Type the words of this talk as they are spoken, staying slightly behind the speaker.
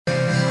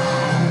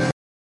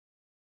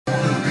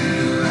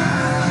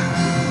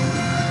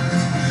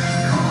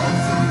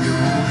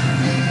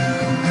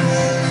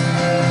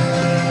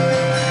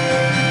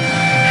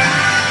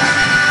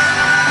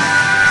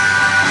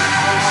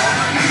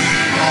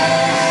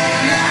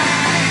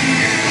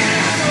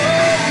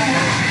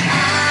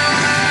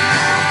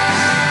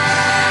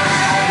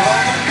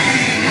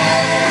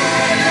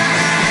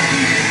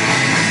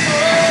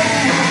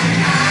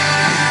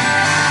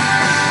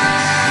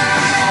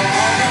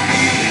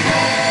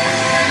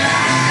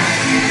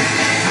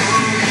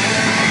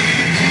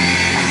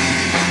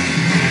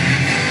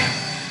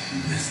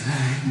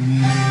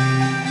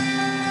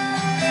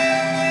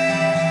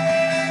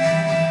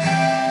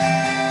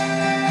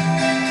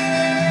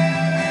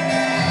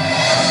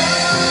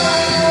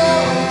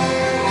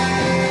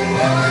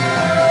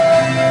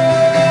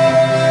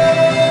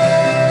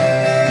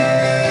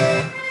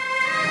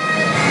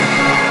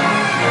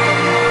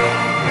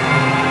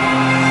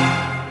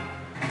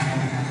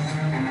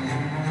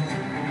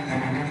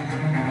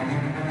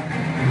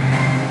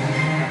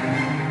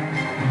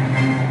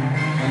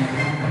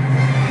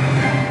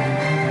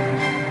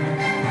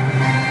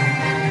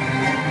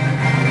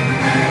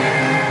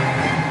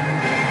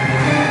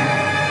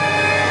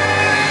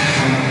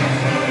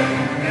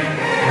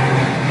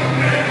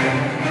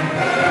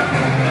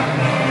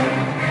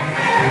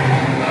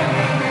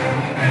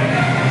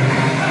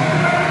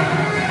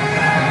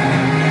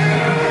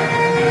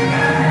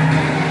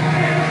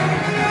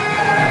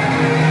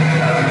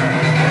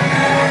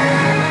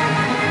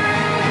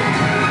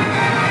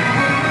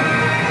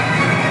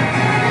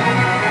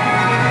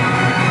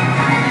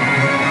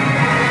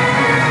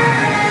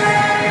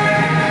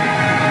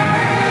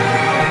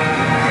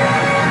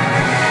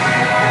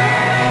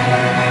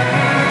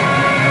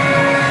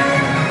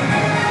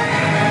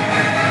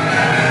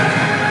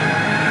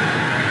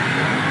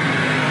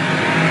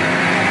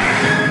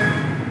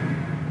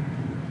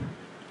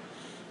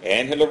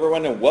hello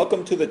everyone, and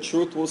welcome to the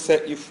Truth Will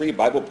Set You Free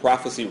Bible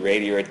Prophecy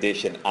Radio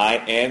Edition. I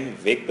am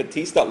Vic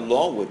Batista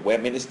along with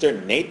web minister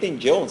Nathan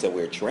Jones, and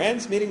we're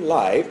transmitting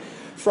live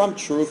from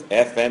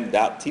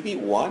truthfm.tv,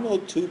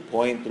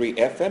 102.3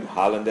 FM,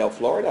 Hollandale,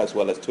 Florida, as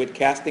well as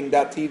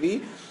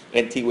twitcasting.tv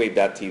and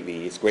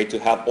twave.tv. It's great to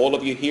have all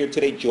of you here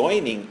today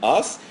joining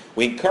us.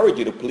 We encourage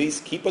you to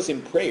please keep us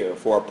in prayer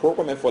for our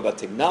program and for the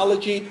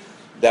technology,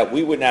 that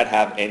we would not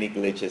have any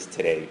glitches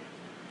today.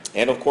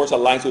 And of course, our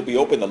lines will be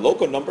open. The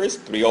local numbers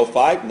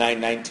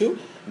 305-992-9537,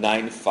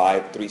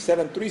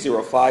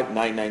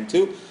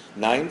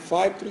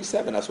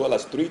 305-992-9537, as well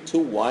as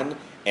 321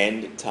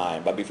 end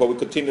time. But before we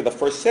continue the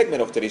first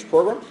segment of today's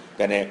program, I'm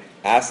going to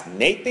ask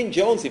Nathan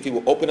Jones if he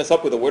will open us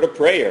up with a word of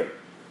prayer.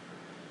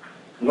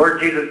 Lord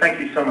Jesus, thank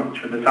you so much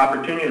for this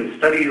opportunity to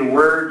study your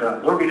word.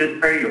 Lord, we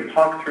just pray you'll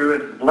talk through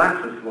it. Bless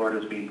us, Lord,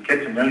 as we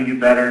get to know you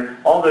better.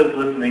 All those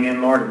listening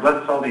in, Lord, and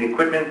bless all the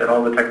equipment, that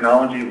all the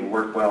technology will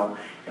work well.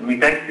 And we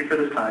thank you for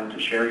this time to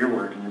share your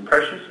word in your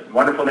precious and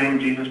wonderful name,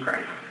 Jesus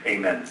Christ.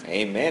 Amen.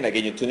 Amen.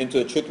 Again, you tune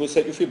into the Truth Will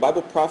Set You Free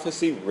Bible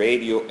Prophecy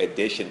Radio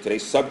Edition.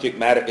 Today's subject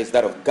matter is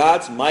that of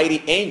God's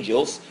mighty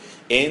angels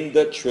in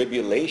the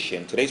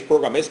tribulation. Today's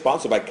program is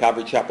sponsored by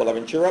Calvary Chapel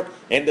Aventura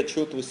and the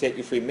Truth Will Set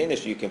You Free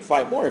Ministry. You can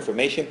find more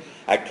information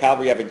at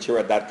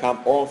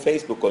calvaryaventura.com or on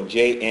Facebook on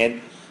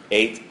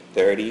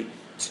JN832.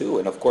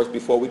 And of course,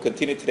 before we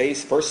continue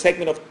today's first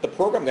segment of the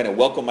program, I'm going to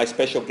welcome my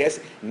special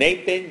guest,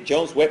 Nathan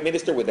Jones, web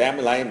minister with Lamb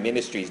Lion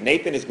Ministries.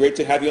 Nathan, it's great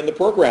to have you on the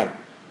program.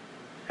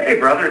 Hey,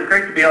 brother, it's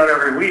great to be on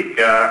every week.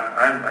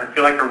 I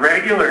feel like a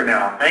regular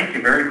now. Thank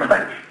you very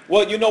much.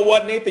 Well, you know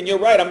what, Nathan, you're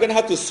right. I'm going to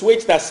have to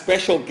switch that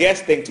special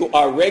guest thing to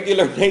our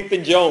regular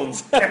Nathan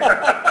Jones. Well,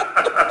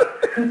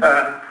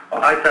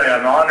 I tell you,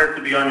 I'm honored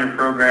to be on your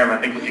program.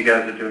 I think what you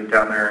guys are doing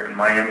down there in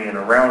Miami and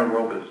around the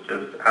world is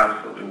just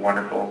absolutely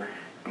wonderful.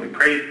 And we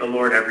praise the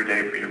Lord every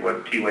day for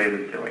what T-Wave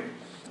is doing.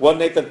 Well,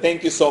 Nathan,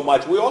 thank you so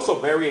much. We're also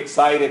very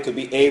excited to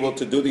be able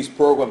to do these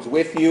programs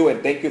with you,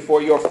 and thank you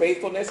for your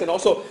faithfulness. And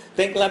also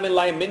thank Lamb and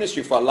Lion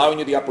Ministry for allowing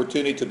you the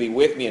opportunity to be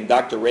with me and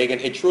Dr. Reagan.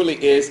 It truly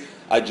is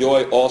a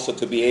joy also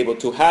to be able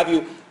to have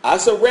you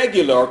as a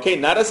regular, okay,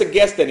 not as a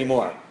guest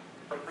anymore.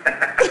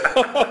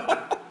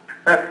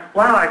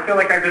 Wow, I feel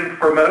like I've been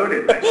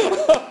promoted.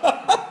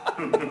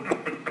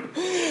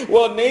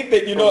 Well,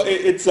 Nathan, you know,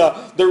 it's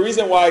the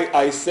reason why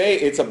I say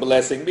it's a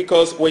blessing,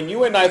 because when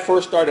you and I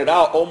first started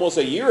out almost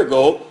a year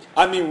ago,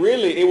 I mean,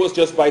 really, it was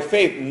just by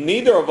faith.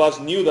 Neither of us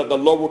knew that the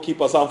Lord would keep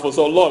us on for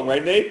so long,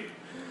 right, Nate?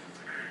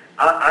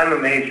 I'm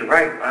amazed. You're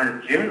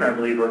right. June, I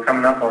believe, we're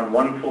coming up on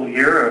 1 full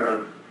year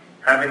of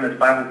having this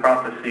Bible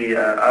prophecy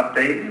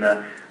update, and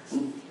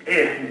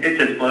it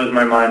just blows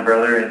my mind,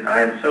 brother, and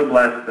I am so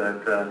blessed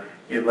that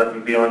you let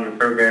me be on your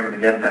program, and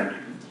again, thank you.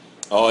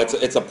 Oh,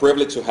 it's a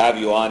privilege to have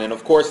you on. And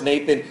of course,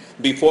 Nathan,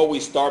 before we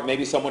start,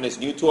 maybe someone is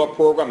new to our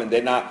program and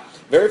they're not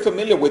very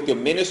familiar with your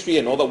ministry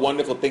and all the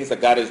wonderful things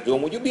that God is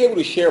doing. Would you be able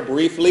to share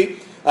briefly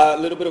a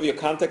little bit of your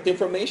contact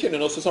information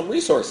and also some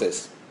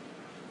resources?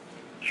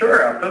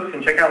 Sure. Folks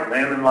can check out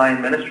Lamb and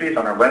Lion Ministries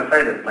on our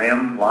website at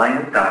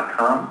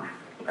lamblion.com.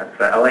 That's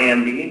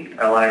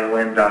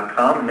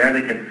LAMBLION.com. And there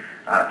they can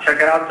check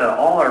out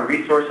all our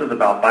resources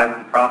about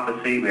Bible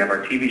prophecy. We have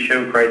our TV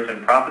show, Christ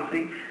in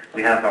Prophecy.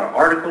 We have our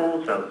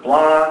articles,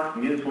 blogs,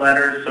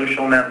 newsletters,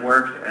 social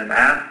networks, and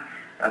apps.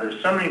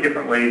 There's so many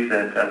different ways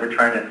that we're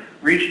trying to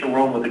reach the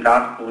world with the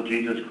gospel of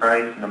Jesus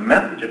Christ and the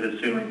message of his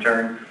soon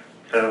return.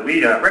 So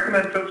we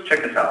recommend folks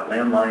check us out,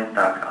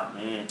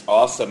 lamblion.com.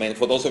 Awesome. And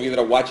for those of you that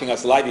are watching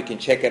us live, you can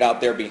check it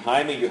out there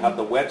behind me. You have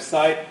the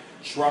website,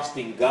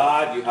 Trusting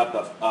God. You have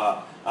the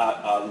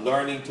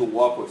Learning to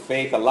Walk with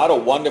Faith. A lot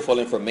of wonderful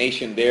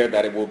information there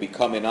that it will be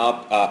coming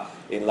up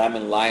in Lamb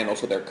and Lion,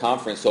 also their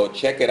conference. So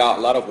check it out.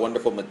 A lot of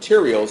wonderful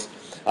materials,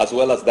 as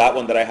well as that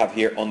one that I have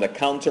here on the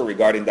counter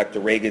regarding Dr.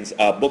 Reagan's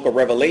Book of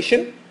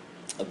Revelation.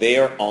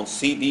 There on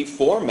CD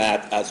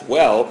format as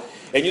well.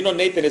 And you know,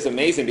 Nathan, is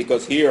amazing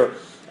because here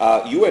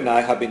you and I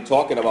have been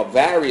talking about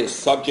various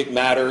subject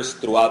matters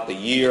throughout the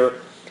year.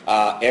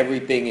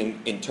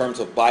 Everything in terms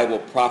of Bible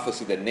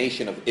prophecy, the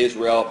nation of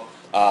Israel,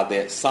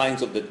 the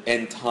signs of the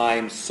end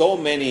times, so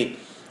many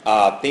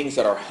things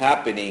that are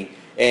happening.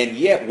 And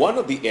yet one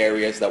of the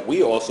areas that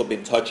we also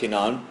been touching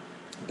on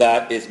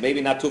that is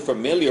maybe not too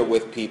familiar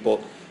with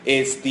people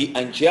is the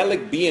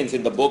angelic beings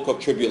in the book of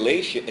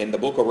tribulation, in the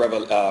book of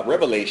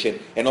Revelation,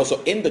 and also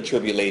in the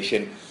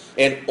tribulation,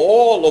 and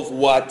all of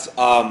what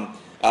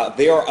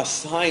they are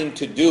assigned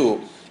to do.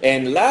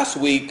 And last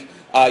week,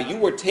 you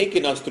were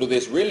taking us through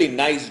this really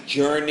nice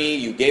journey.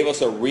 You gave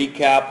us a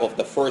recap of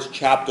the first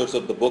chapters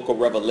of the book of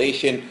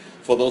Revelation.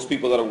 For those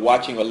people that are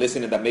watching or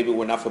listening that maybe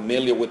were not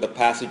familiar with the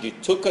passage, you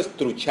took us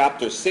through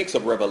chapter 6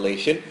 of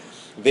Revelation.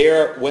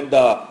 There, when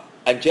the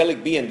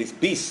angelic being, these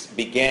beasts,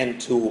 began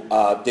to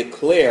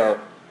declare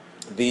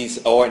these,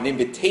 or an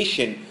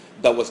invitation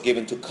that was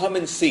given to come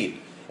and see.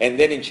 And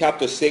then in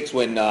chapter 6,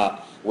 when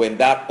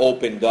that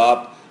opened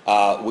up,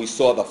 we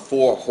saw the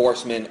 4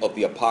 horsemen of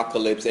the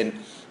apocalypse. And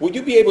would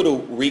you be able to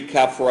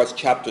recap for us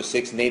chapter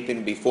 6,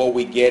 Nathan, before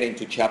we get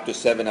into chapter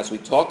 7, as we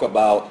talk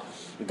about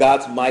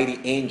God's mighty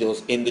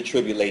angels in the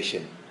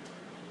tribulation?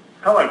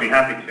 Oh, I'd be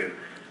happy to.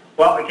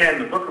 Well, again,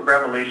 the book of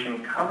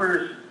Revelation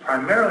covers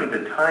primarily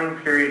the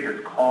time period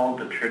that's called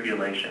the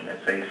tribulation.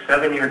 It's a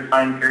 7-year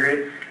time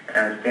period,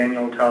 as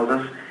Daniel tells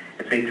us.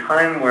 It's a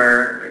time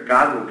where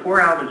God will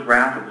pour out his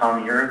wrath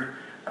upon the earth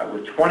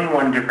with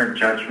 21 different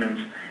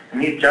judgments.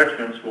 And these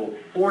judgments will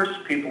force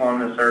people on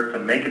this earth to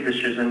make a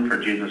decision for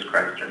Jesus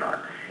Christ or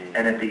not.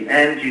 And at the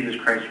end, Jesus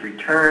Christ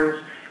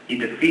returns. He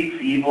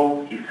defeats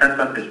evil. He sets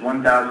up his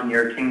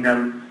 1,000-year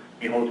kingdom.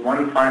 He holds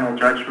one final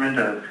judgment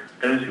of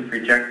those who've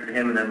rejected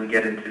him, and then we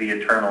get into the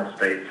eternal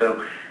state.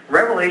 So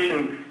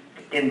Revelation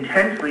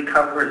intensely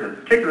covers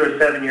a particular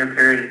 7-year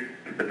period,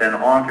 but then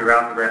on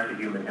throughout the rest of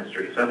human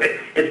history. So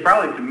it's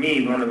probably, to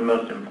me, one of the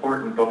most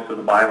important books of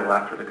the Bible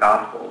after the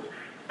Gospels,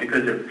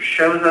 because it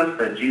shows us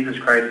that Jesus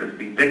Christ is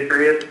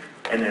victorious,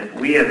 and if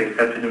we have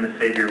accepted him as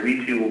Savior,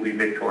 we too will be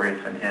victorious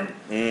in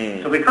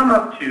him. So we come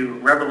up to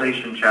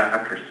Revelation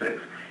chapter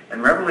 6.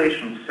 And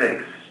Revelation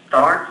 6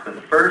 starts the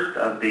first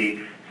of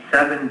the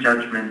 7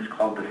 judgments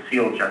called the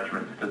seal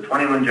judgments. The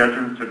 21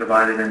 judgments are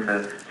divided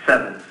into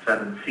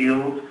 7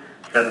 seals,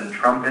 7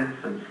 trumpets,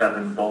 and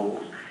 7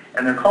 bowls.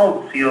 And they're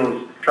called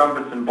seals,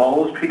 trumpets, and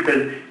bowls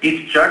because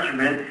each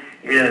judgment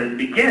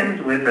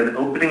begins with an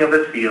opening of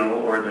a seal,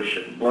 or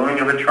the blowing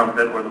of a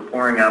trumpet, or the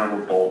pouring out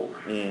of a bowl.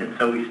 And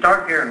so we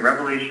start here in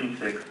Revelation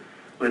 6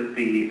 with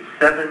the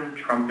 7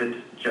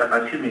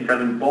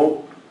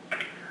 bowl.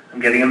 I'm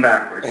getting them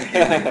backwards.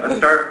 Let's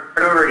start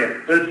over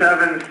again. The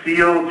 7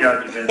 seal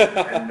judgments,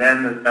 and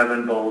then the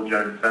 7 bowl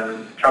judgments,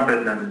 7 trumpet,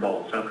 and then the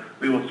bowl. So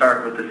we will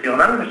start with the seal.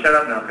 And I'm going to shut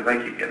up now because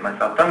I keep getting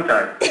myself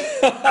tongue-tied.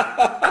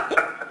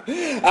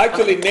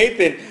 Actually,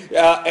 Nathan,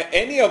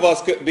 any of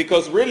us could,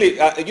 because really,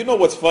 you know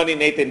what's funny,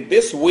 Nathan?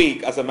 This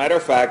week, as a matter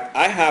of fact,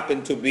 I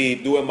happen to be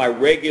doing my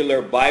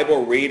regular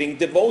Bible reading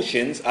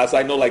devotions, as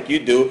I know like you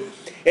do,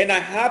 and I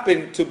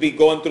happen to be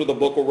going through the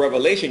book of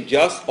Revelation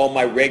just on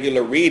my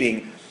regular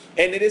reading.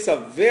 And it is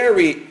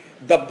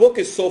the book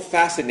is so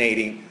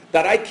fascinating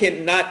that I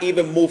cannot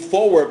even move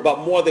forward but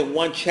more than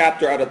one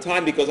chapter at a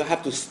time because I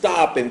have to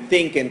stop and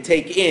think and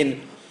take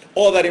in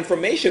all that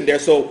information there.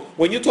 So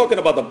when you're talking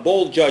about the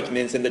bowl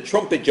judgments and the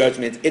trumpet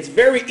judgments, it's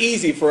very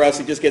easy for us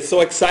to just get so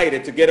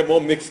excited to get them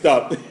all mixed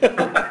up.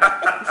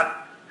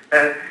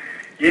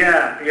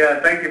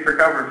 Yeah, thank you for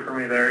covering for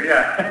me there,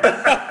 yeah.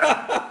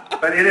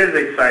 But it is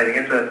exciting.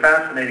 It's a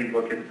fascinating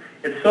book.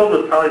 It's filled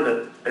with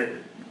probably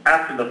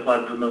after the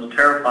flood, the most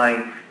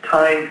terrifying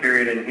time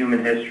period in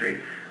human history.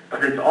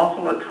 But it's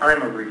also a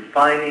time of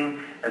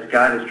refining as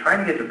God is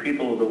trying to get the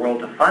people of the world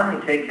to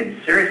finally take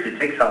him seriously,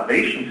 take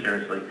salvation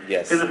seriously.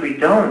 Yes. Because if we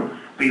don't,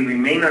 we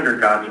remain under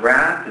God's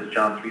wrath, as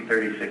John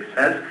 3:36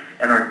 says,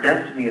 and our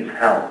destiny is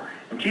hell.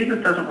 And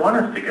Jesus doesn't want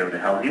us to go to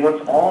hell. He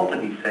wants all to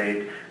be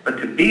saved. But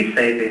to be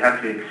saved, they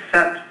have to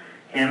accept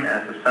him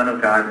as the Son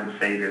of God and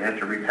Savior. They have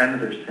to repent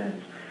of their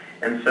sins.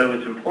 And so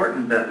it's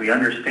important that we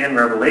understand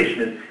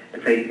Revelation.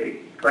 It's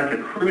like a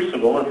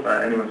crucible, if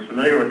anyone's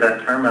familiar with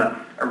that term,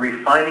 a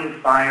refining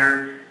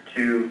fire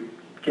to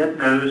get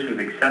those who've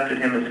accepted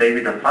him as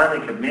Savior to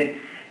finally commit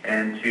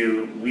and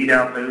to weed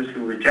out those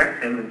who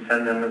reject him and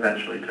send them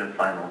eventually to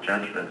final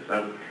judgment.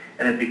 So,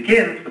 and it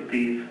begins with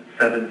these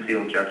 7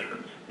 seal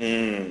judgments.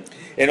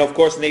 And of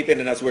course,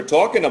 Nathan, and as we're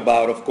talking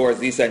about, of course,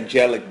 these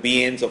angelic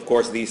beings, of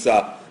course, these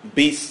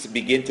beasts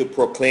begin to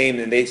proclaim,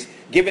 and they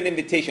give an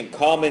invitation,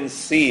 come and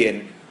see.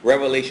 In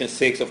Revelation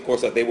 6, of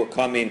course, that they were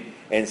coming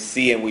and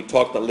see, and we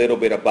talked a little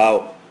bit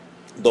about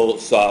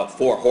those 4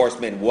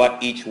 horsemen,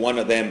 what each one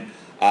of them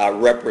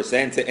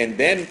represents. And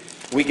then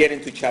we get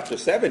into chapter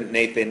 7,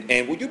 Nathan,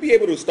 and would you be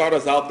able to start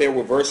us out there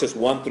with verses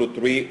 1 through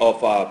 3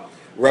 of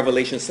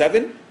Revelation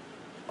 7?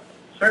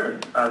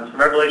 Certainly. So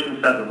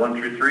Revelation 7, 1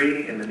 through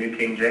 3 in the New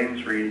King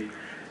James reads,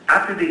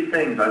 After these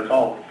things I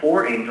saw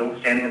 4 angels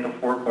standing at the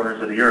 4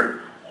 corners of the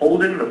earth,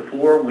 holding the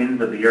 4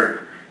 winds of the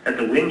earth, that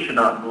the wind should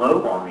not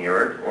blow on the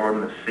earth, or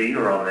on the sea,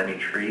 or on any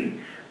tree.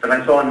 Then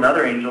I saw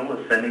another angel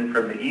ascending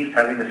from the east,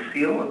 having the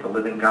seal of the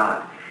living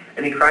God.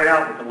 And he cried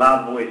out with a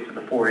loud voice to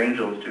the 4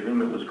 angels to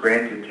whom it was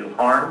granted to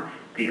harm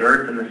the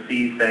earth and the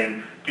sea,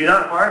 saying, Do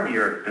not harm the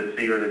earth, the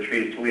sea, or the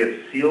trees, till we have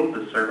sealed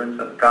the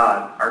servants of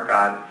God, our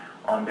God,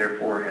 on their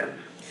foreheads.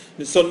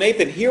 So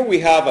Nathan, here we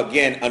have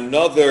again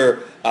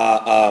another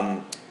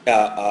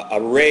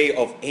array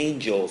of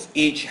angels,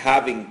 each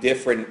having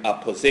different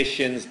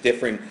positions,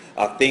 different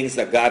things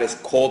that God has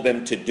called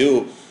them to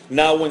do.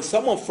 Now, when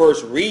someone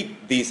first read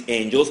these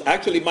angels,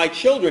 actually my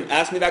children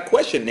ask me that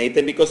question,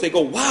 Nathan, because they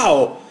go,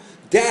 wow,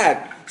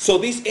 Dad, so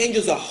these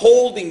angels are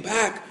holding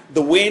back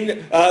the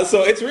wind.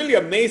 So it's really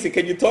amazing.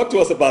 Can you talk to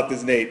us about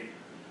this, Nate?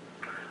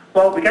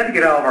 Well, we got to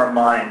get out of our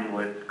mind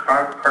with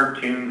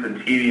cartoons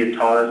and TV had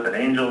taught us that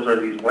angels are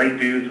these white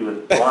dudes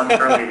with blonde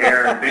curly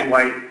hair and big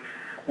white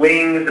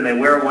wings, and they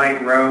wear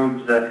white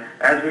robes.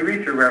 As we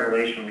read through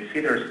Revelation, we see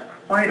there's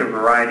quite a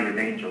variety of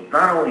angels,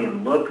 not only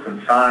in looks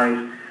and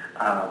size,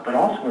 but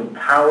also in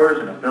powers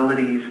and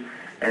abilities.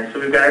 And so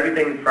we've got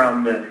everything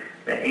from the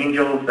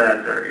angels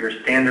that are your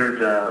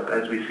standard,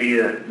 as we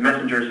see,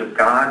 messengers of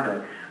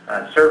God,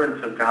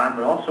 servants of God,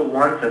 but also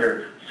ones that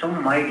are so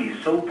mighty,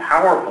 so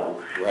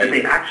powerful, Right. that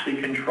they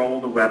actually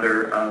control the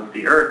weather of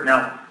the earth.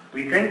 Now,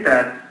 we think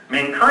that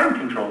mankind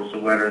controls the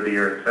weather of the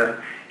earth.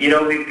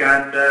 We've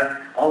got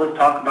all this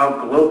talk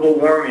about global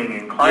warming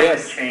and climate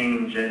Yes.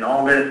 change and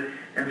all this.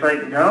 And it's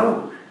like,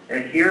 no.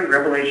 Here,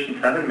 Revelation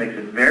 7 makes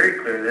it very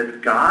clear that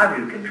it's God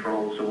who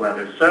controls the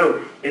weather.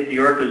 So if the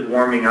earth is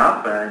warming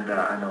up, and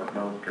I don't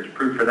know if there's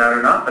proof for that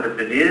or not, but if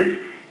it is,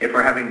 if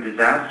we're having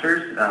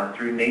disasters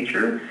through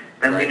nature,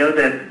 then we know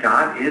that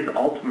God is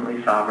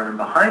ultimately sovereign and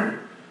behind it.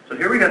 So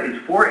here we got these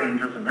four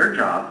angels, and their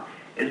job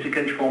is to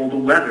control the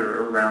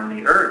weather around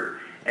the earth.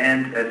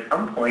 And at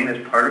some point,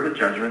 as part of the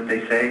judgment,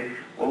 they say,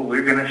 well,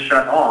 we're going to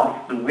shut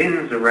off the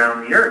winds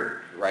around the earth.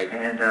 Right.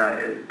 And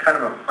it's kind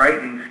of a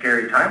frightening,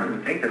 scary time when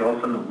you think that all of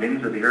a sudden the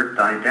winds of the earth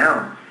die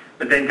down.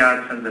 But then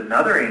God sends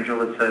another angel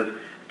that says,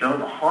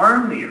 don't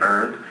harm the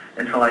earth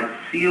until I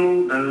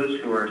seal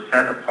those who are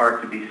set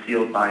apart to be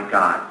sealed by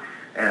God.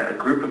 A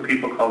group of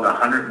people called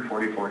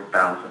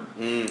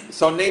 144,000.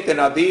 So Nathan,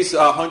 are these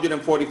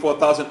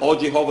 144,000 all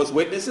Jehovah's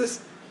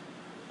Witnesses?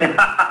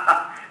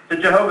 The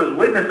Jehovah's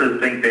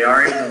Witnesses think they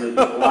are, even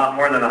though there's a lot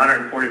more than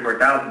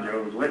 144,000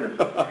 Jehovah's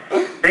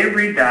Witnesses. They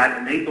read that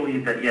and they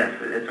believe that, yes,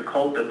 it's a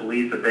cult that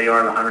believes that they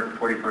are the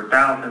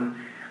 144,000,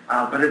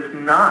 but it's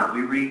not.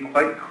 We read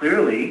quite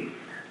clearly,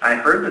 I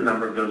heard the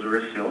number of those who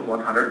were sealed,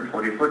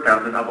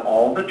 144,000 of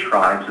all the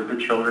tribes of the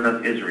children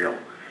of Israel.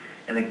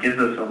 And it gives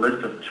us a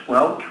list of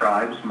 12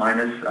 tribes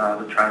minus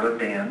the tribe of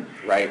Dan.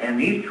 Right. And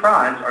these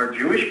tribes are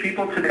Jewish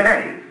people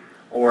today,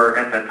 or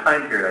at that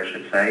time period, I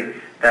should say,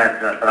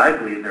 that I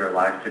believe they're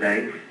alive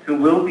today, who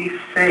will be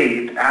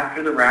saved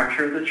after the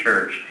rapture of the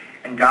church,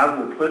 and God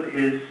will put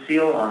his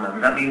seal on them.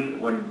 That means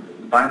when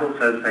the Bible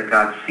says that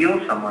God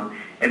seals someone,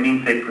 it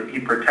means he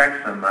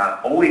protects them,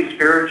 always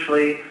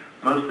spiritually,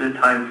 most of the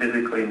time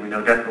physically, and we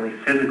know definitely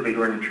physically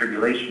during the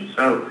tribulation.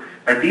 So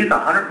that these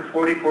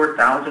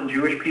 144,000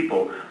 Jewish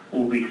people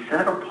will be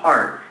set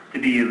apart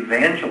to be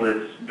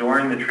evangelists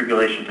during the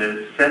tribulation,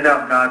 to send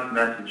out God's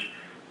message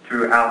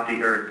throughout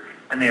the earth.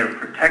 And they are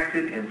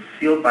protected and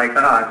sealed by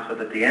God so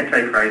that the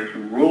Antichrist,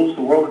 who rules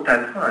the world at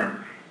that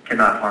time,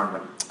 cannot harm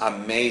them.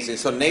 Amazing.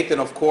 So Nathan,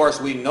 of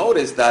course, we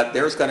noticed that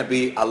there's going to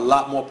be a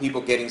lot more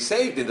people getting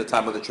saved in the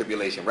time of the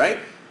tribulation, right?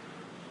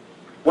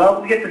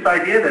 Well, we get this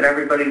idea that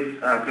everybody's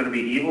going to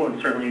be evil,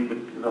 and certainly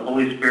with the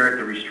Holy Spirit,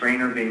 the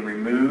restrainer being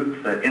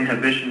removed, the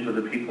inhibitions of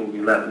the people will be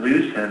let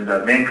loose, and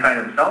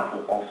mankind himself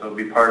will also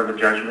be part of the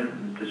judgment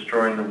and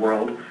destroying the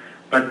world.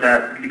 But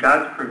that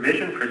God's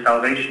provision for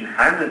salvation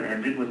hasn't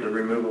ended with the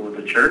removal of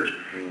the church.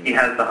 He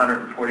has the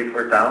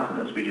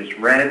 144,000, as we just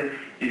read.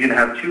 He's going to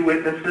have two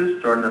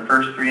witnesses during the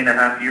first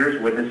 3.5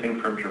 years, witnessing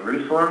from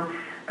Jerusalem.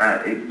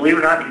 Believe it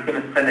or not, he's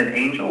going to send an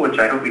angel, which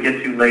I hope we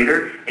get to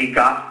later, a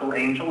gospel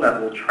angel that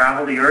will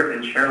travel the earth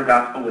and share the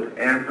gospel with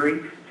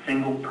every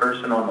single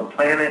person on the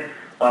planet.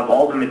 We'll have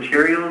all the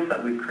materials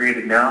that we've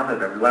created now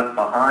that are left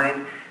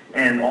behind,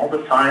 and all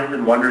the signs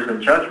and wonders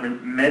and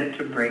judgment meant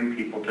to bring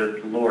people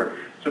to the Lord.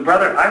 So,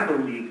 brother, I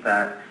believe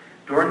that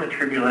during the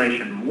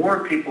tribulation,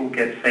 more people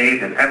get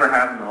saved than ever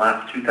have in the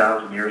last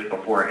 2,000 years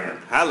beforehand.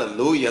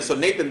 Hallelujah. So,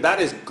 Nathan,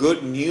 that is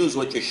good news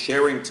what you're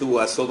sharing to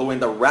us. So that when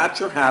the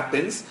rapture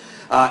happens,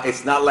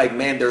 it's not like,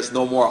 man, there's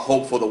no more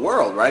hope for the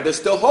world, right? There's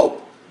still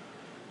hope.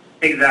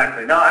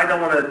 Exactly. Now, I don't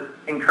want to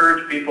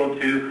encourage people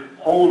to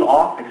hold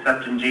off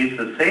accepting Jesus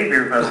as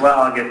Savior, but, well,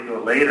 I'll get to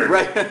it later.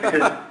 Right.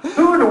 Because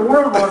who in the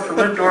world wants to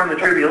live during the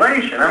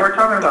tribulation? And we're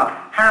talking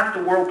about half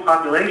the world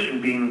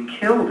population being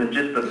killed in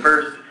just the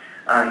first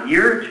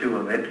year or two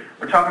of it.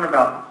 We're talking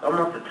about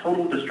almost a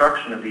total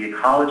destruction of the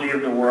ecology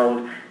of the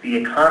world, the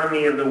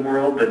economy of the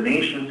world, the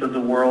nations of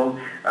the world,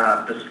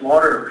 the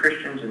slaughter of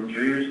Christians and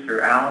Jews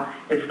throughout.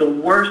 It's the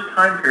worst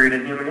time period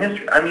in human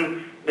history. I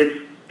mean,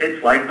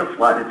 it's like the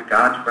flood. It's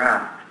God's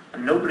wrath.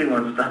 And nobody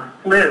wants to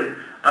live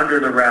under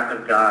the wrath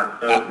of God.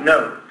 So,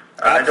 no,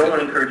 I don't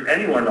want to encourage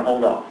anyone to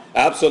hold off.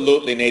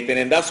 Absolutely, Nathan.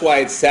 And that's why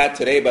it's sad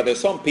today, but there's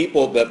some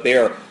people that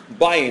they're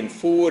buying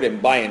food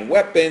and buying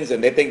weapons,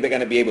 and they think they're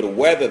going to be able to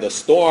weather the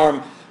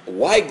storm.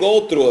 Why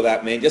go through all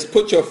that, man? Just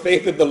put your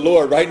faith in the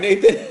Lord, right,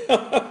 Nathan?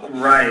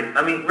 Right.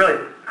 I mean,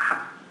 really,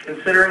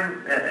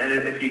 considering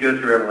if you go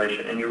through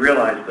Revelation and you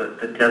realize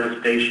the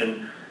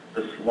devastation,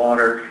 the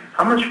slaughter,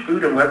 how much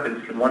food and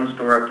weapons can one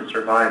store up to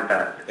survive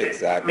that?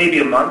 Exactly. Maybe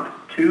a month,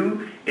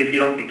 two, if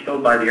you don't get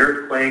killed by the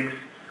earthquakes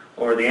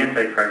or the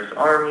Antichrist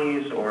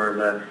armies or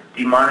the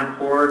demonic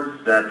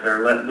hordes that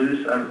are let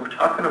loose. We're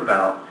talking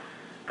about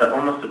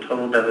almost a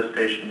total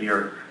devastation of the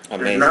earth.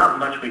 Amazing. There's not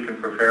much we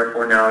can prepare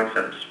for now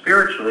except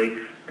spiritually,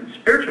 and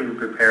spiritually we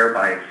prepare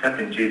by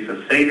accepting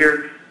Jesus as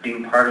Savior,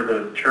 being part of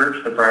the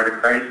church, the bride of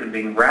Christ, and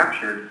being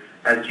raptured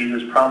as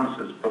Jesus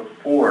promises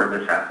before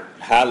this happens.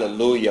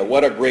 Hallelujah.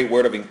 What a great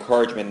word of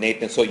encouragement,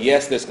 Nathan. So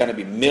yes, there's going to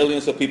be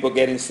millions of people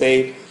getting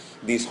saved.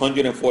 These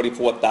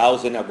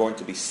 144,000 are going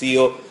to be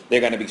sealed.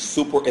 They're going to be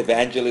super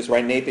evangelists,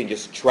 right, Nathan?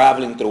 Just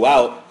traveling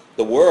throughout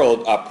the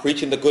world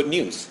preaching the good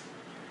news.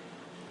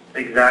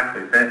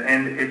 Exactly.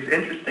 And it's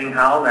interesting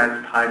how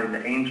that's tied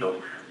into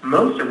angels.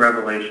 Most of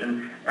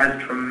Revelation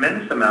has a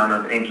tremendous amount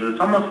of angels.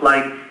 It's almost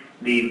like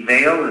the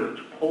veil is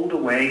pulled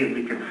away and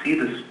we can see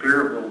the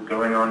spirit world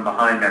going on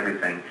behind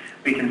everything.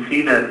 We can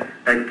see that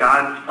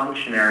God's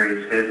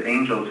functionaries, his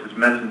angels, his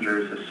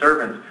messengers, his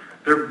servants,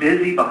 they're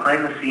busy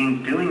behind the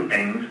scenes doing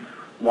things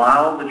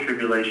while the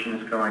tribulation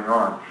is going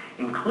on,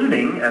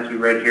 including, as we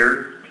read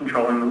here,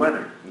 controlling the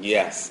weather.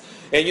 Yes.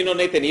 And you know,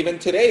 Nathan, even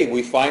today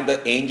we find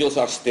that angels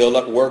are still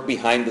at work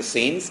behind the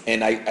scenes.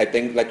 And I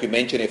think, like you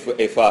mentioned,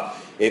 if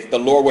the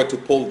Lord were to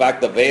pull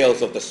back the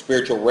veils of the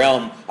spiritual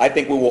realm, I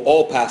think we will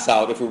all pass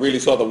out if we really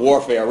saw the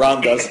warfare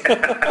around us.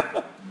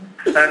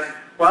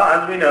 Well,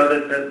 as we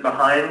know, that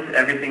behind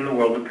everything in the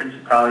world, the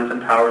principalities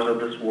and powers of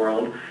this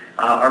world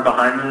are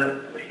behind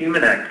the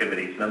human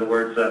activities. In other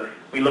words,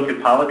 we look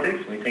at politics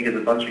and we think it's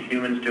a bunch of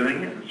humans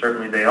doing it, and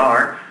certainly they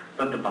are.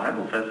 But the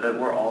Bible says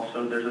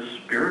that there's a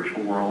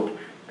spiritual world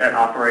that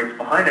operates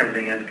behind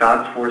everything as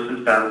God's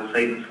forces battle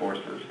Satan's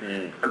forces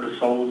for the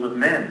souls of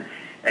men.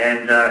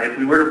 And if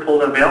we were to pull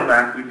the veil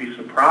back, we'd be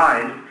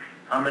surprised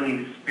how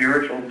many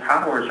spiritual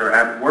powers are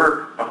at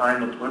work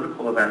behind the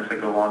political events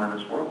that go on in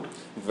this world.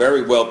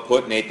 Very well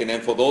put, Nathan.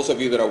 And for those of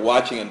you that are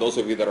watching and those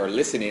of you that are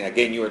listening,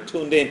 again, you are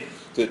tuned in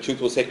to the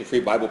Truth Will Set You Free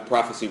Bible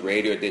Prophecy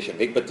Radio Edition.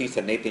 Vic Batista,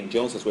 Nathan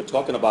Jones, as we're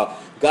talking about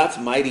God's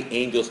mighty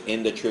angels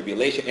in the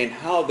tribulation and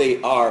how they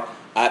are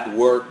at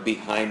work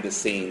behind the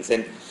scenes.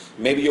 And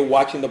maybe you're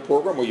watching the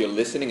program or you're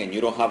listening and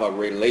you don't have a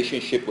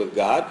relationship with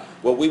God.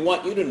 Well, we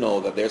want you to know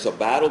that there's a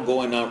battle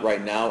going on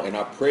right now, and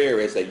our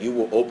prayer is that you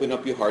will open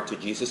up your heart to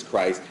Jesus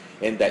Christ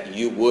and that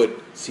you would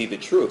see the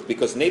truth.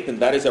 Because, Nathan,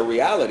 that is a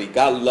reality.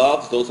 God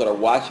loves those that are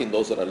watching,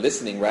 those that are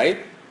listening, right?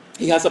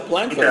 He has a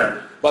plan for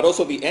them. But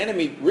also the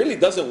enemy really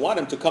doesn't want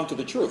him to come to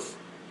the truth.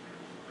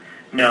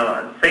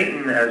 No,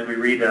 Satan, as we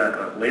read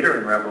later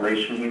in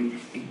Revelation,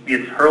 he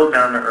gets hurled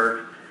down to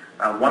earth.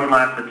 One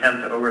last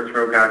attempt to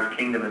overthrow God's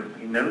kingdom, and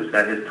he knows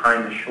that his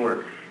time is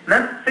short.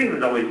 And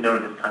Satan's always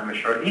known his time is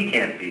short. He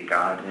can't beat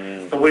God.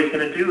 So what he's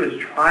going to do is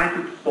try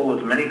to pull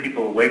as many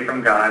people away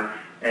from God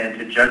and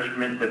to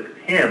judgment with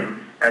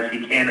him as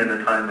he can in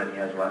the time that he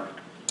has left.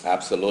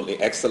 Absolutely.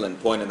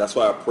 Excellent point. And that's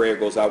why our prayer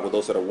goes out with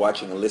those that are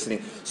watching and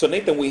listening. So,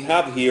 Nathan, we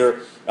have here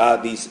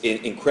these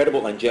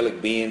incredible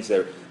angelic beings.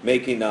 They're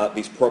making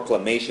these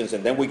proclamations.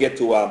 And then we get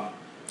to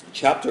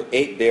chapter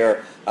 8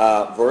 there,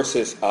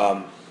 verses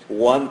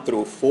 1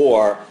 through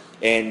 4.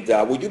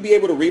 And would you be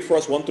able to read for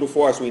us 1 through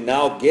 4 as we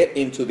now get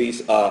into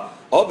these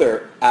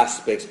other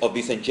aspects of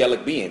these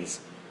angelic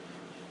beings?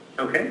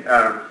 Okay.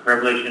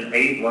 Revelation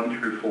 8, 1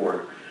 through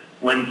 4.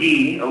 When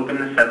he opened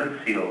the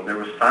seventh seal, there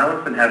was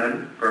silence in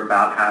heaven for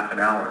about half an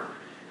hour.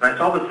 And I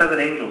saw the 7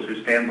 angels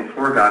who stand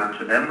before God, and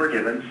to them were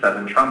given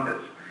 7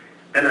 trumpets.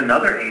 Then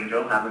another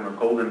angel, having a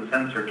golden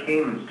censer,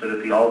 came and stood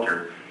at the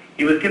altar.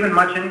 He was given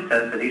much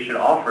incense that he should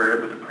offer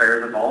it with the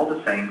prayers of all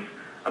the saints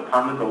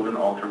upon the golden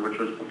altar which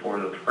was before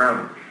the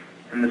throne.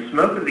 And the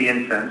smoke of the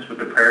incense with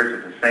the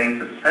prayers of the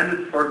saints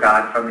ascended before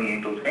God from the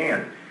angel's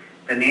hand.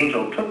 Then the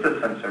angel took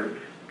the censer,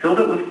 filled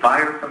it with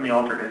fire from the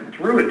altar, and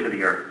threw it to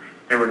the earth.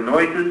 There were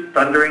noises,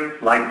 thunderings,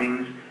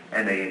 lightnings,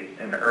 and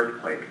an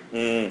earthquake.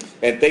 And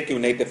thank you,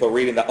 Nathan, for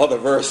reading the other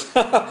verse.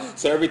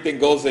 So everything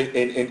goes in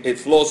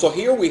its flow. So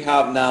here we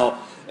have now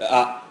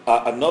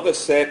another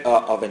set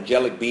of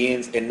angelic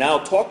beings. And now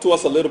talk to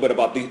us a little bit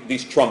about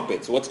these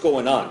trumpets. What's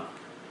going on?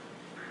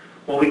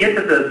 Well, we get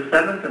to the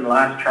 7th and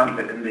last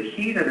trumpet, and the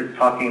he that it's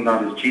talking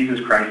about is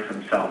Jesus Christ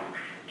himself.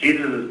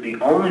 Jesus is the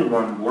only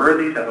one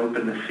worthy to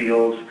open the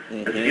seals.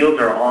 The seals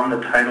are on the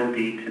title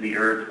deed to the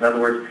earth. In other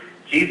words,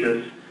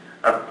 Jesus,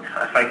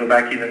 if I go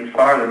back even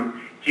farther,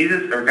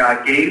 Jesus, or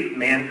God, gave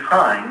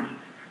mankind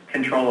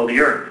control of the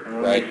earth.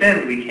 And when we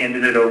sinned, we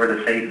handed it over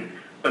to Satan.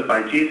 But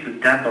by Jesus'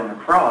 death on the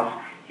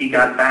cross, he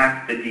got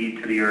back the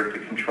deed to the earth, the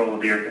control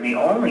of the earth, and he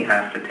only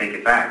has to take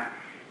it back.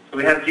 So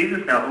we have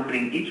Jesus now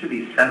opening each of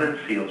these 7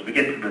 seals. We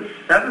get to the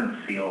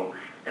 7th seal,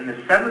 and the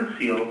 7th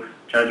seal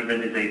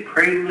judgment is a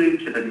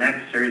prelude to the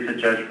next series of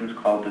judgments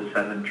called the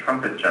 7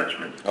 trumpet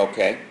judgments.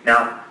 Okay.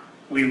 Now,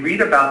 we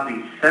read about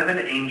these 7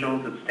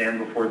 angels that stand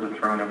before the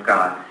throne of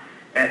God.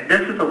 And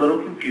this is a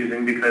little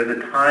confusing because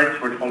at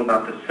times we're told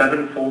about the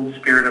 7-fold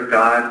Spirit of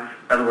God,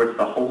 in other words,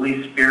 the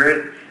Holy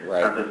Spirit,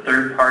 the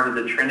third part of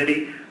the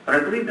Trinity. But I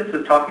believe this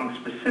is talking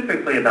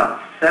specifically about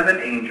 7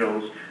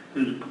 angels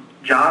whose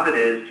job it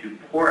is to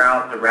pour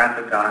out the wrath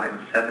of God in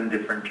 7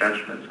 different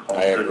judgments called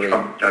the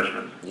trump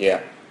judgments.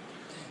 Yeah.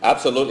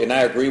 Absolutely, and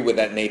I agree with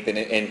that, Nathan.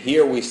 And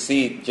here we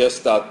see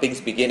just things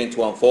beginning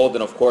to unfold.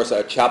 And of course,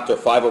 chapter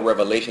 5 of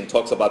Revelation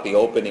talks about the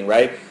opening,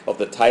 right, of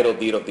the title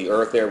deed of the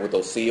earth there with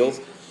those seals.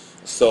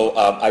 So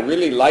I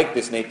really like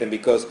this, Nathan,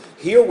 because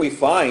here we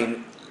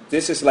find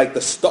this is like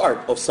the start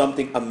of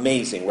something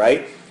amazing,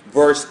 right?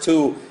 Verse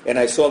 2, and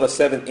I saw the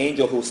 7th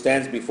angel who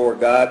stands before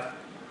God,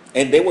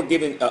 and they were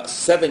given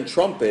 7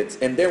 trumpets.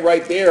 And then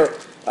right there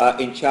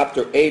in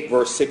chapter 8,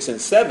 verse 6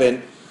 and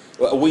 7,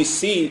 we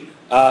see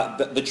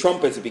the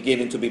trumpets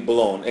beginning to be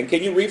blown. And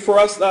can you read for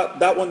us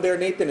that one there,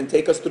 Nathan, and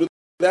take us through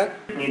that?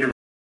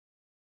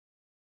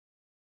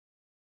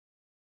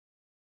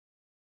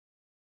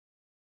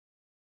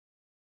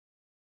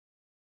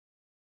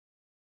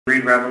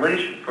 Read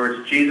Revelation, for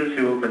it's Jesus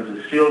who opens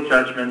the sealed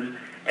judgments,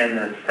 and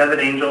the 7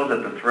 angels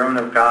at the throne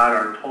of God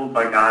are told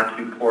by God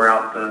to pour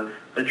out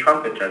the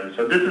trumpet judgment.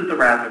 So this is the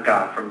wrath of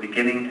God from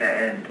beginning to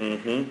end.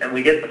 Mm-hmm. And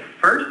we get the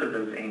first of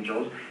those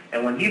angels,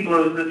 and when he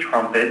blows the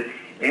trumpet,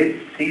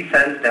 he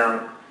sends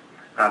down,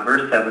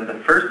 verse 7,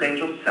 the first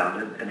angel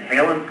sounded, and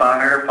hail and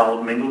fire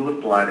followed mingled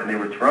with blood, and they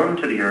were thrown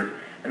to the earth,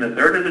 and a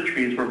third of the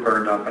trees were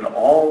burned up, and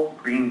all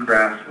green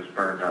grass was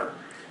burned up.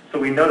 So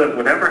we know that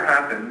whatever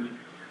happens,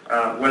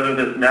 whether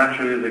this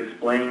naturally is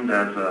explained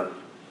as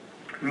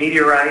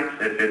meteorites,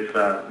 if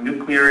it's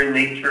nuclear in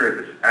nature,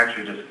 if it's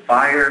actually just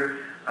fire,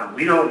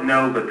 we don't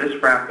know, but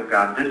this wrath of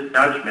God, this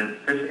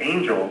judgment, this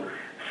angel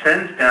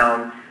sends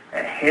down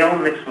a hail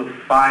mixed with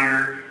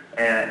fire,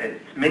 and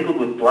it's mingled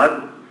with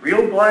blood,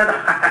 real blood.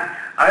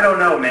 I don't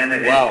know, man.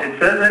 Wow. It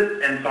says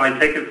it, and so I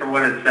take it for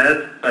what it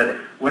says, but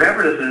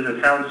whatever this is,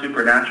 it sounds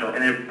supernatural,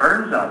 and it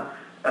burns up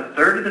a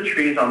third of the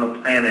trees on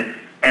the planet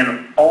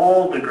and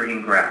all the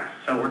green grass.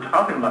 So we're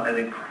talking about an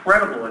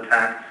incredible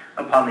attack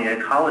upon the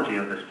ecology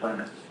of this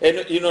planet. And,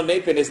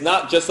 Nathan, it's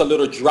not just a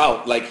little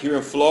drought. Like here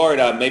in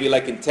Florida, maybe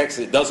like in Texas,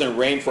 it doesn't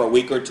rain for a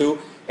week or two.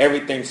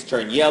 Everything's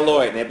turned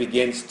yellow and it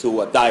begins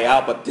to die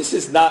out. But this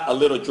is not a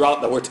little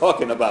drought that we're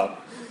talking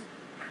about.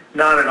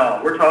 Not at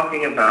all. We're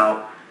talking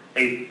about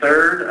a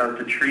third of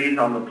the trees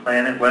on the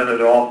planet, whether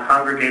they're all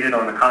congregated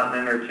on a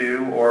continent or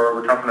two, or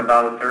we're talking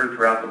about a third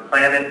throughout the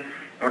planet. And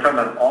we're talking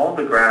about all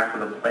the grass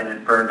of the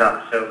planet burned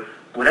up. So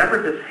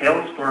whatever this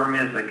hailstorm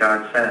is that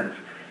God sends,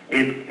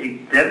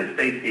 it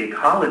devastates the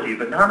ecology,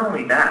 but not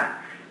only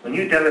that. When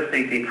you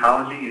devastate the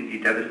ecology,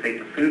 you devastate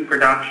the food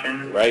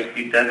production, right.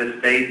 You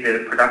devastate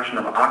the production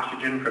of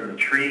oxygen from the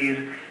trees,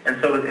 and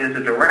so it is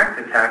a direct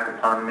attack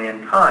upon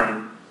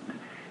mankind,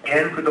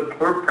 and for the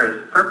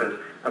purpose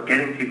of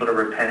getting people to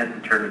repent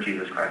and turn to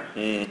Jesus Christ.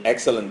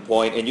 Excellent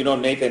point.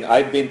 And Nathan,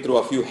 I've been through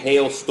a few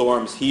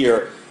hailstorms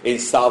here in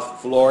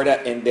South Florida,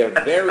 and they're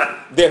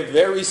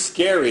very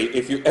scary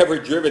if you've ever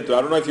driven through.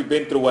 I don't know if you've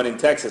been through one in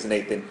Texas,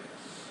 Nathan.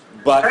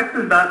 But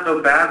Texas is not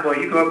so bad. Boy,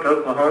 you go up to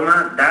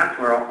Oklahoma, that's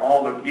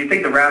where you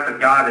think the wrath of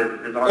God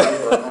is on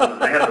Oklahoma.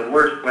 They have the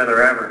worst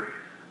weather ever.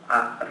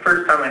 The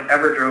first time I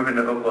ever drove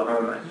into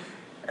Oklahoma,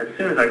 as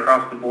soon as I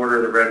crossed the border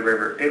of the Red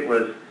River, it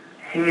was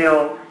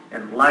hail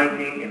and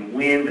lightning and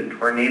wind and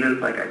tornadoes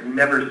like I've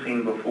never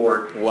seen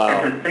before. Wow.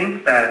 And to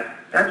think that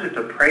that's just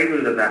a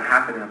prelude of that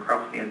happening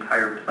across the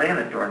entire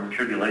planet during the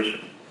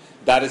tribulation.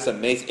 That is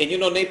amazing.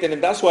 And Nathan,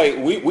 and that's why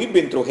we've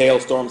been through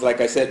hailstorms,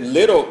 like I said,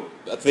 little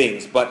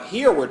things. But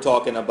here we're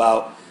talking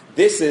about,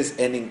 this is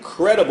an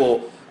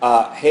incredible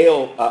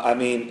hail,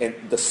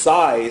 and the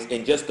size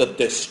and just the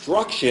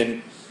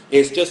destruction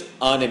is just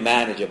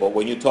unimaginable.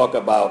 When you talk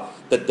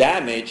about the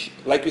damage,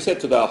 like you said,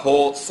 to the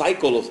whole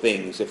cycle of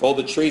things, if all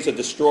the trees are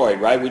destroyed,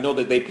 right, we know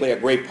that they play a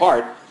great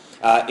part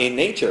in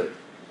nature.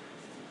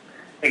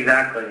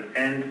 Exactly.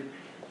 And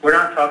we're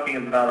not talking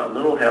about a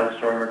little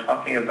hailstorm. We're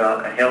talking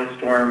about a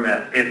hailstorm,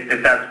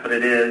 if that's what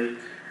it is.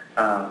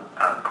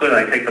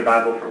 Clearly, I take the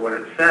Bible for what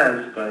it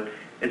says, but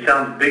it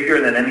sounds bigger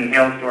than any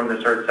hailstorm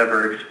this Earth's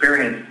ever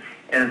experienced,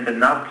 and it's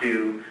enough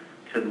to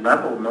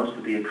level most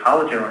of the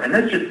ecology. And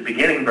that's just the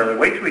beginning, brother.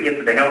 Wait till we get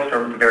to the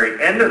hailstorm at the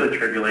very end of the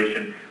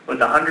tribulation with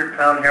the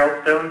 100-pound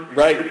hailstones.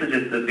 Right. This is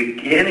just the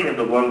beginning of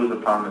the woes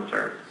upon this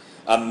earth.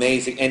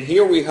 Amazing. And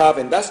here we have,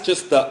 and that's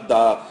just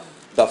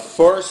the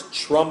first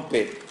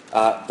trumpet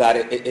that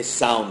it is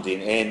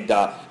sounding. And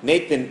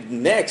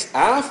Nathan, next,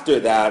 after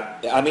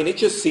that, it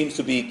just seems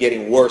to be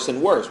getting worse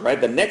and worse,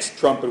 right? The next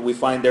trumpet we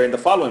find there in the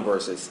following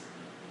verses.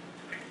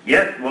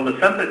 Yes, well, the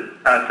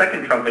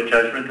second trumpet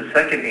judgment, the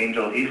second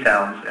angel, he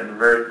sounds, and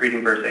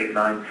reading verse 8 and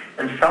 9,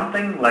 and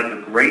something like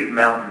a great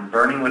mountain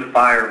burning with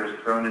fire was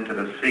thrown into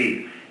the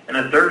sea. And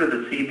a third of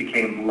the sea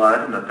became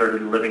blood, and a third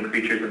of the living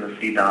creatures in the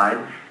sea died,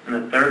 and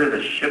a third of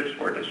the ships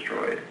were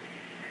destroyed.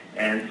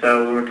 And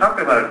so when we're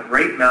talking about a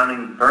great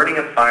mountain burning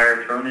of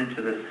fire thrown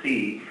into the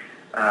sea,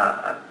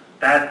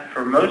 that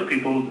for most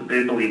people,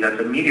 they believe that's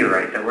a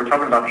meteorite, that we're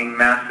talking about a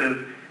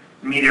massive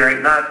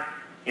meteorite, not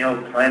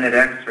Planet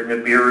X or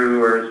Nibiru,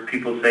 or as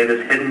people say,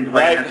 this hidden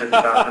planet that's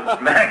about to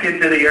smack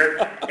into the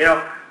earth.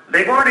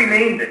 They've already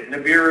named it,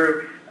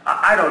 Nibiru.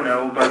 I don't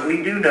know, but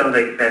we do know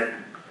that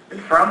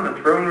from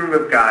the throne room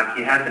of God,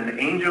 he has an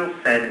angel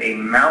send a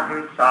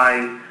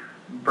mountain-sized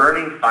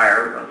burning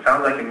fire, it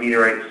sounds like a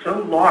meteorite, so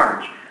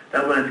large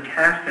that when it's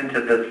cast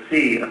into the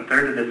sea, a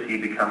third of the sea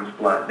becomes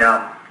blood.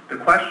 Now, the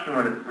question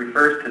when it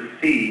refers to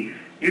sea,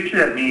 usually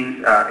that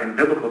means, in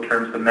biblical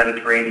terms, the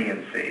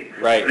Mediterranean Sea.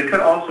 Right. But it could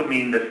also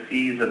mean the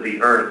seas of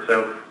the earth.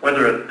 So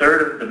whether a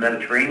third of the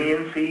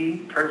Mediterranean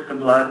Sea turns to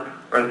blood,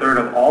 or a third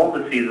of all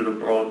the seas of the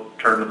world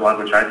turn to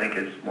blood, which I think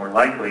is more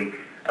likely,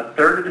 a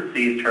third of the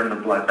seas turn to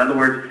blood. In other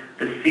words,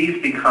 the seas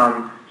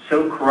become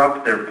so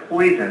corrupt they're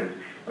poisoned.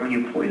 And when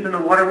you poison the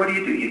water, what do?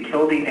 You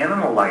kill the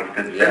animal life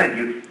that's in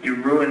it. You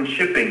ruin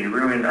shipping. You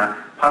ruin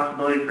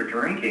possibility for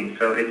drinking.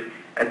 So it's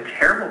a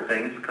terrible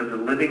thing because the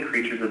living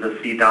creatures of the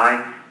sea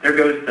die. There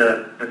goes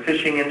the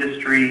fishing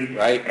industry,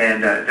 right.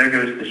 And there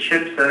goes the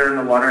ships that are in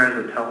the water,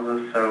 as it tells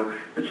us. So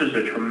this is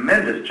a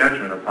tremendous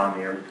judgment upon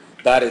the earth.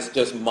 That is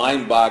just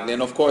mind-boggling.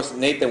 And of course,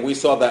 Nathan, we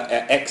saw the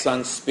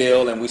Exxon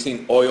spill and we've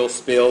seen oil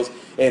spills,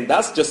 and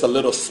that's just a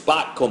little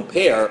spot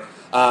compare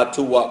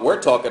to what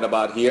we're talking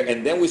about here.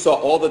 And then we saw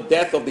all the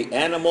death of the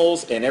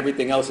animals and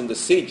everything else in the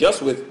sea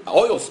just with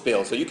oil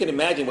spills. So you can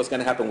imagine what's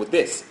going to happen with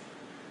this.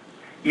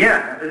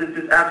 Yeah,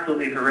 it's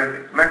absolutely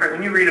horrific. Matter of fact,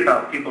 when you read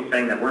about people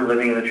saying that we're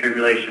living in the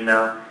tribulation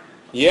now,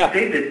 yeah.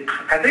 David,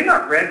 have they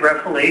not read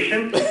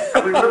Revelation?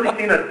 Have we really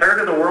seen a third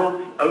of the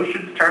world's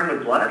oceans turn to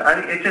blood?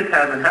 It just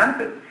hasn't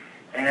happened.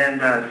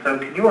 And so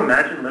can you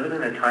imagine living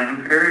in a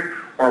time period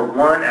where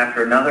one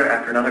after another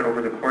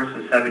over the course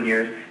of 7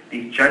 years,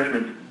 these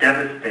judgments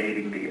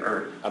devastating the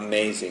earth?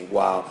 Amazing.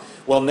 Wow.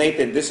 Well,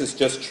 Nathan, this is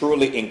just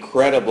truly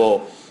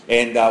incredible.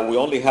 And we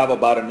only have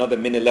about another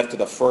minute left to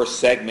the first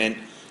segment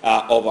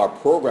of our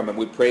program, and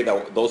we pray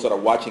that those that are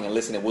watching and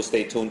listening will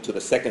stay tuned to the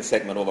second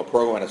segment of our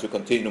program as we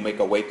continue to make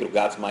our way through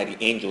God's mighty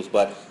angels.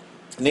 But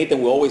Nathan,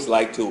 we always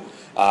like to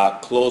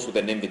close with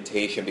an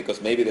invitation,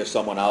 because maybe there's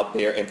someone out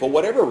there and for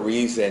whatever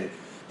reason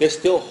they're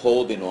still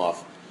holding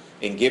off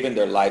in giving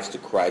their lives to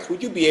Christ.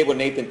 Would you be able,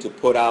 Nathan, to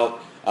put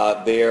out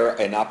there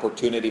an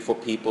opportunity for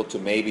people to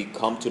maybe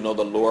come to know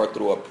the Lord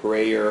through a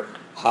prayer,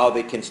 how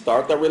they can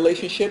start that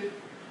relationship?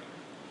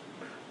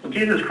 Well,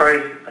 Jesus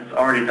Christ has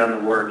already done the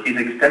work. He's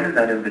extended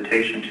that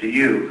invitation to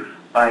you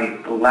by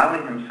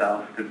allowing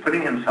himself, to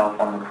putting himself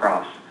on the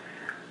cross,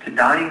 to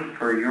dying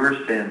for your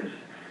sins,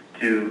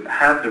 to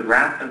have the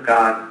wrath of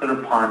God put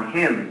upon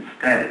him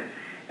instead,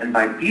 and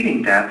by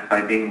beating death,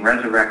 by being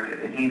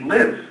resurrected. And he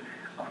lives.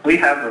 We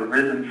have a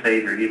risen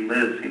Savior. He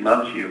lives. He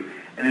loves you,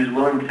 and is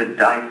willing to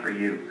die for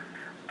you.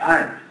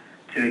 But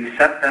to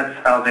accept that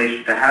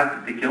salvation, to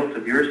have the guilt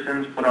of your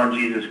sins put on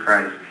Jesus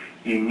Christ,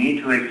 you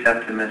need to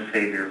accept him as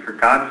Savior. For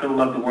God so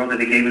loved the world that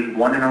he gave his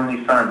one and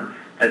only Son,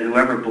 that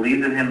whoever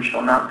believes in him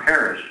shall not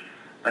perish,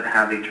 but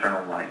have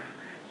eternal life.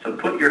 So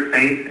put your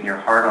faith and your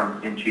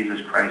heart in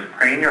Jesus Christ.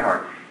 Pray in your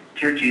heart,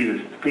 "Dear Jesus,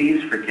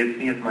 please forgive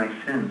me of my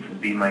sins and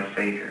be my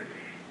Savior."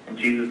 And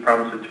Jesus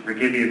promises to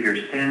forgive you of your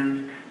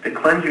sins, to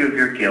cleanse you of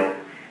your guilt,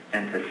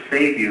 and to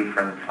save you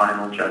from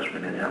final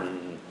judgment in hell.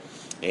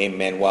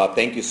 Amen. Wow.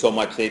 Thank you so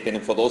much, Nathan.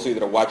 And for those of you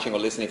that are watching or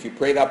listening, if you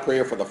pray that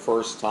prayer for the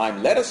first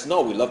time, let us know.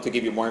 We'd love to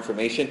give you more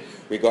information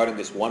regarding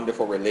this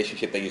wonderful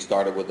relationship that you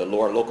started with the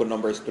Lord. Local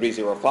number is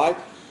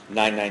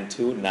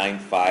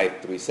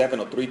 305-992-9537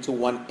 or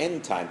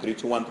 321-END-TIME,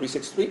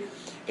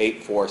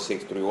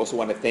 321-363-8463. We also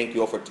want to thank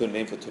you all for tuning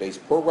in for today's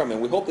program, and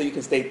we hope that you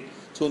can stay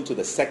tuned to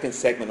the second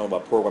segment of our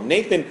program.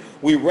 Nathan,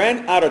 we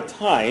ran out of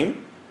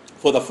time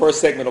for the first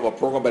segment of our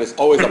program, but it's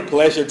always a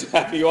pleasure to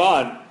have you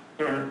on.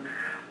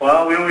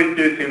 Well, we always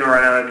do seem to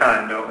run out of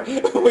time, don't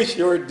we? We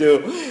sure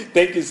do.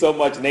 Thank you so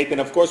much, Nathan.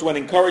 Of course, I want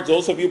to encourage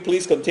those of you,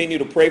 please continue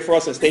to pray for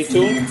us and stay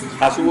tuned,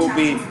 as we will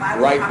be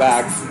right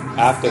back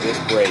after this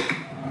break.